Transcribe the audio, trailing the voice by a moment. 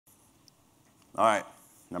All right,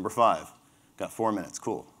 number 5. Got 4 minutes,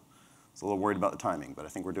 cool. I was a little worried about the timing, but I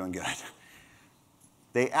think we're doing good.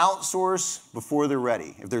 They outsource before they're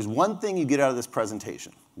ready. If there's one thing you get out of this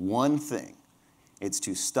presentation, one thing, it's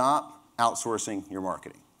to stop outsourcing your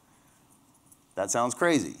marketing. That sounds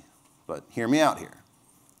crazy, but hear me out here.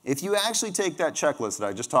 If you actually take that checklist that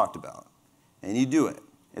I just talked about and you do it,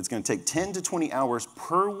 it's going to take 10 to 20 hours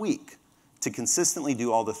per week to consistently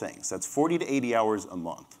do all the things. That's 40 to 80 hours a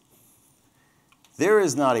month. There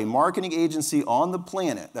is not a marketing agency on the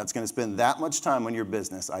planet that's going to spend that much time on your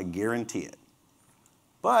business, I guarantee it.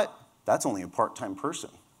 But that's only a part-time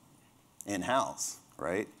person in-house,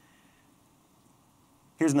 right?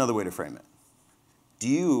 Here's another way to frame it. Do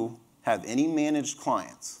you have any managed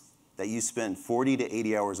clients that you spend 40 to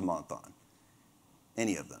 80 hours a month on?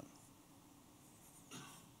 Any of them?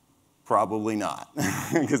 Probably not,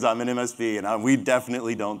 because I'm an MSP and we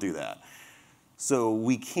definitely don't do that. So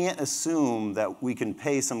we can't assume that we can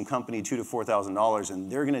pay some company $2,000 to $4,000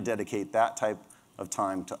 and they're going to dedicate that type of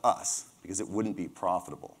time to us because it wouldn't be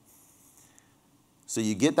profitable. So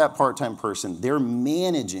you get that part-time person, they're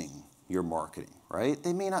managing your marketing, right?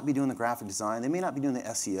 They may not be doing the graphic design, they may not be doing the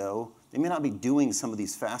SEO, they may not be doing some of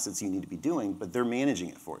these facets you need to be doing, but they're managing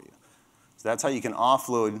it for you. So that's how you can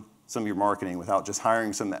offload some of your marketing without just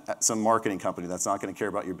hiring some marketing company that's not going to care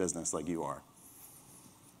about your business like you are.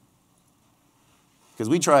 Because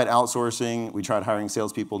we tried outsourcing, we tried hiring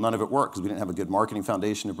salespeople, none of it worked because we didn't have a good marketing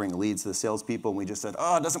foundation to bring leads to the salespeople, and we just said,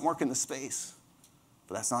 oh, it doesn't work in this space.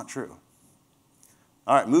 But that's not true.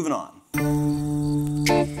 All right, moving on.